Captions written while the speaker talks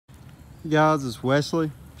Hey guys, it's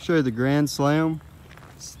Wesley. Show you the Grand Slam.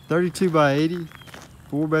 It's 32 by 80,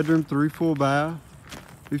 4-bedroom, 3 full bath.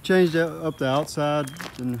 We've changed up the outside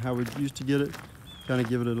than how we used to get it. Kind of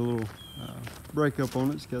give it a little break up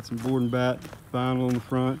on it. It's got some board and bat vinyl on the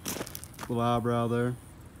front, little eyebrow there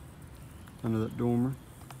under that dormer.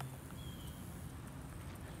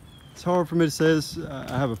 It's hard for me to say this.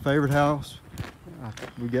 I have a favorite house.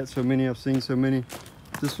 We got so many, I've seen so many.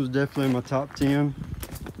 This was definitely in my top 10.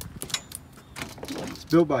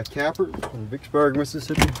 It's built by Cappaert in Vicksburg,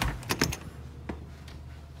 Mississippi.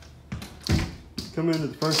 Come into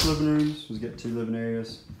the first living room. We've got 2 living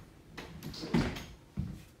areas.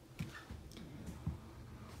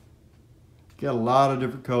 Got a lot of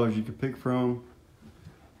different colors you can pick from.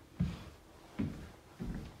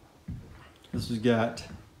 This has got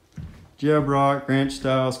jeb rock, ranch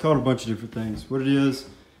style. It's called a bunch of different things. What it is,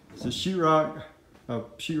 it's a sheetrock.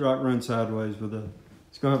 Sheetrock run sideways with a.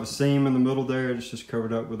 It's gonna have a seam in the middle there. It's just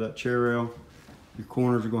covered up with that chair rail. Your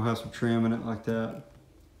corners are gonna have some trim in it like that.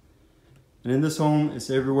 And in this home, it's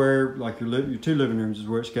everywhere. Like your 2 living rooms is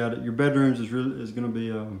where it's got it. Your bedrooms is gonna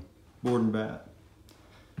be board and bat.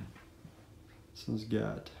 This one's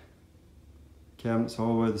got cabinets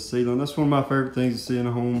all the way to the ceiling. That's one of my favorite things to see in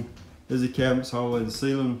a home, is the cabinets all the way to the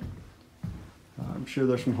ceiling. I'm sure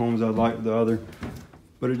there's some homes I'd like with the other,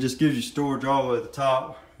 but it just gives you storage all the way to the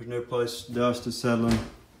top. There's no place dust is settling.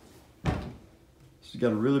 It's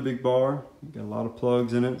got a really big bar. Got a lot of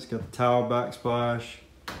plugs in it. It's got the tile backsplash.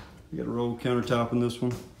 You got a rolled countertop in this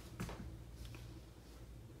one.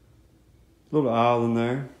 Little aisle in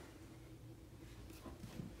there.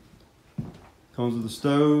 Comes with a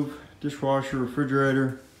stove, dishwasher,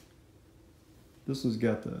 refrigerator. This one's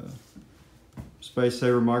got the space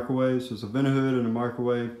saver microwave, so it's a vent hood and a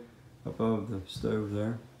microwave above the stove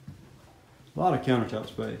there. A lot of countertop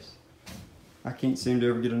space. I can't seem to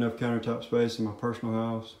ever get enough countertop space in my personal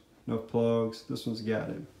house. Enough plugs. This one's got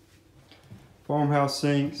it. Farmhouse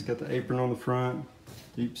sink. It's got the apron on the front.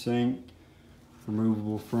 Deep sink.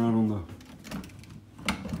 Removable front on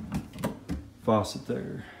the faucet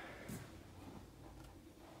there.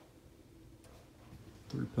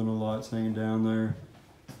 3 pintle lights hanging down there.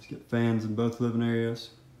 It's got fans in both living areas.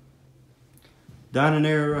 Dining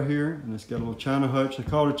area right here, and it's got a little china hutch. I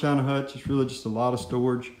call it a china hutch. It's really just a lot of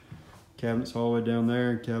storage. Cabinets all the way down there,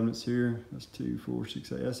 and cabinets here. That's 2, 4,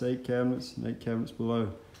 6, 8. That's 8 cabinets, and 8 cabinets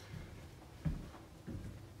below.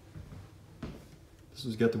 This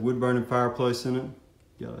has got the wood burning fireplace in it.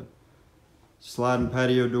 Got a sliding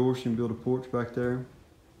patio door, so you can build a porch back there.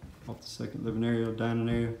 Off the second living area, dining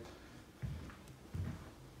area.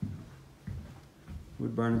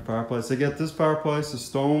 Wood burning fireplace. They got this fireplace, a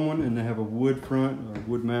stone one, and they have a wood front or a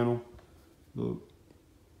wood mantle. Look.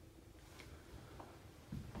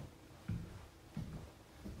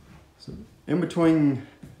 So in between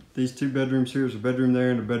these 2 bedrooms here is a bedroom there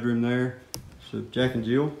and a bedroom there. So Jack and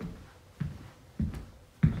Jill.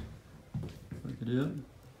 Look at it.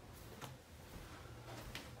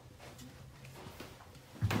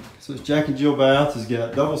 So it's Jack and Jill bath. It's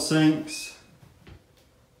got double sinks.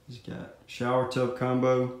 It's got shower tub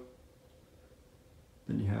combo.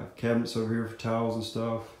 Then you have cabinets over here for towels and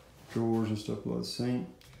stuff, drawers and stuff below the sink,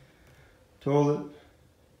 toilet,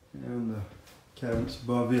 and the cabinets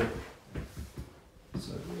above it.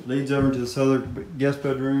 So it leads over to this other guest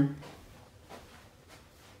bedroom.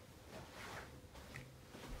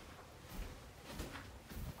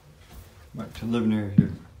 Back to the living area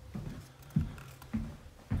here.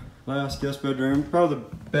 Last guest bedroom, probably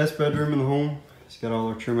the best bedroom in the home. It's got all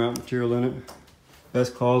our trim out material in it.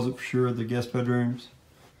 Best closet for sure, the guest bedrooms.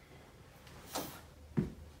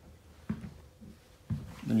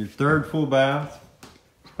 Then your 3rd full bath.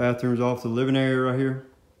 This bathroom's off the living area right here.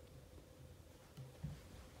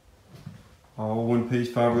 All 1-piece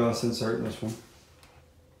fiberglass insert in this one.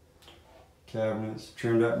 Cabinets,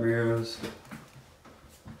 trimmed out mirrors.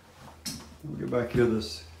 We'll get back here to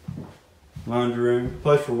this laundry room.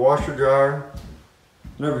 Place for washer, dryer.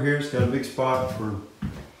 And over here it's got a big spot for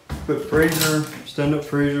put freezer, stand-up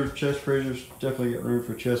freezer, chest freezers. Definitely got room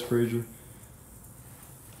for a chest freezer.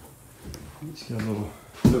 It's got a little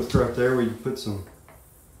nook right there where you put some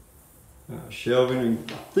shelving.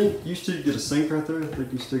 And I think you still get a sink right there. I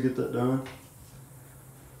think you still get that done.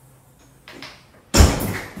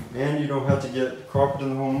 And you don't have to get carpet in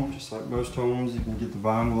the home, just like most homes. You can get the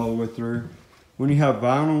vinyl all the way through. When you have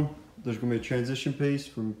vinyl, there's going to be a transition piece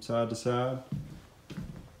from side to side.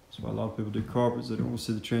 That's why a lot of people do carpets. They don't want to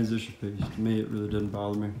see the transition piece. To me, it really doesn't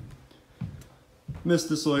bother me. Missed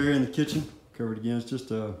this little area in the kitchen. Covered again. It's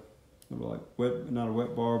just a like wet, not a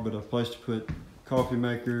wet bar, but a place to put coffee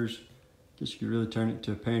makers. Guess you could really turn it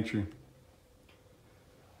to a pantry.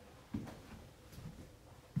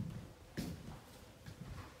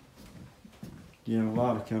 Again, a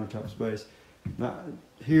lot of countertop space. Now,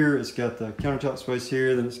 here it's got the countertop space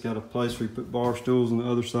here, then it's got a place where you put bar stools on the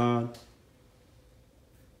other side.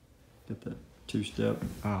 Got that two-step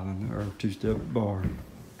island, or two-step bar.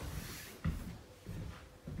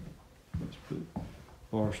 Let's put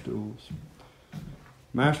bar stools.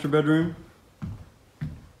 Master bedroom.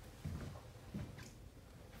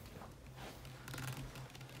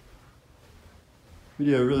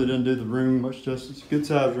 Video really doesn't do the room much justice. Good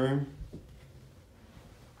sized room.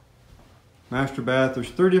 Master bath. There's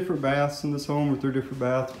 3 different baths in this home, or 3 different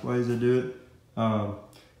bath ways they do it.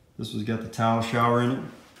 This one's got the tile shower in it.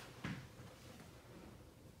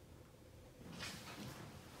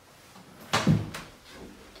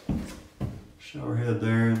 Shower head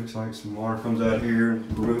there. Looks like some water comes out here.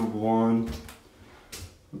 Removable one.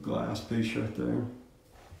 A glass piece right there.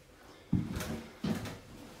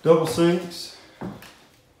 Double sinks.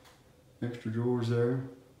 Extra drawers there.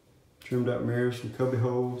 Trimmed out mirrors, some cubby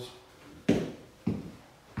holes.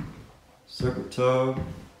 Separate tub.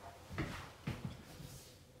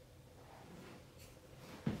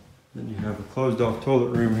 Then you have a closed off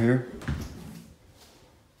toilet room here.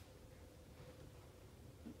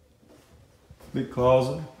 Big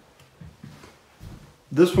closet.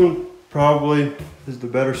 This one probably is the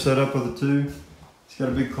better setup of the 2. It's got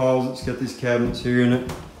a big closet. It's got these cabinets here in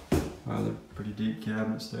it. They're pretty deep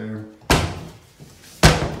cabinets there.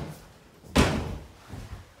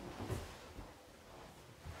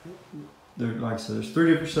 Like I said, there's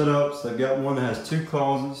 3 different setups. They've got one that has 2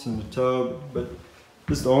 closets and a tub, but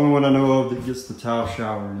this is the only one I know of that gets the tile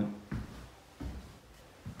shower in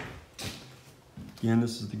it. Again,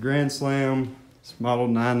 this is the Grand Slam. It's model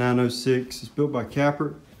 9906. It's built by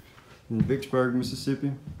Cappaert in Vicksburg,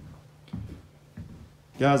 Mississippi.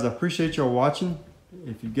 Guys, I appreciate y'all watching.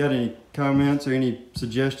 If you've got any comments or any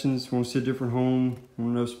suggestions, want to see a different home,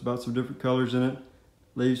 want to know about some different colors in it,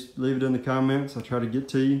 leave it in the comments. I'll try to get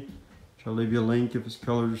to you. I'll leave you a link if it's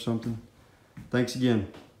colored or something. Thanks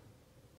again.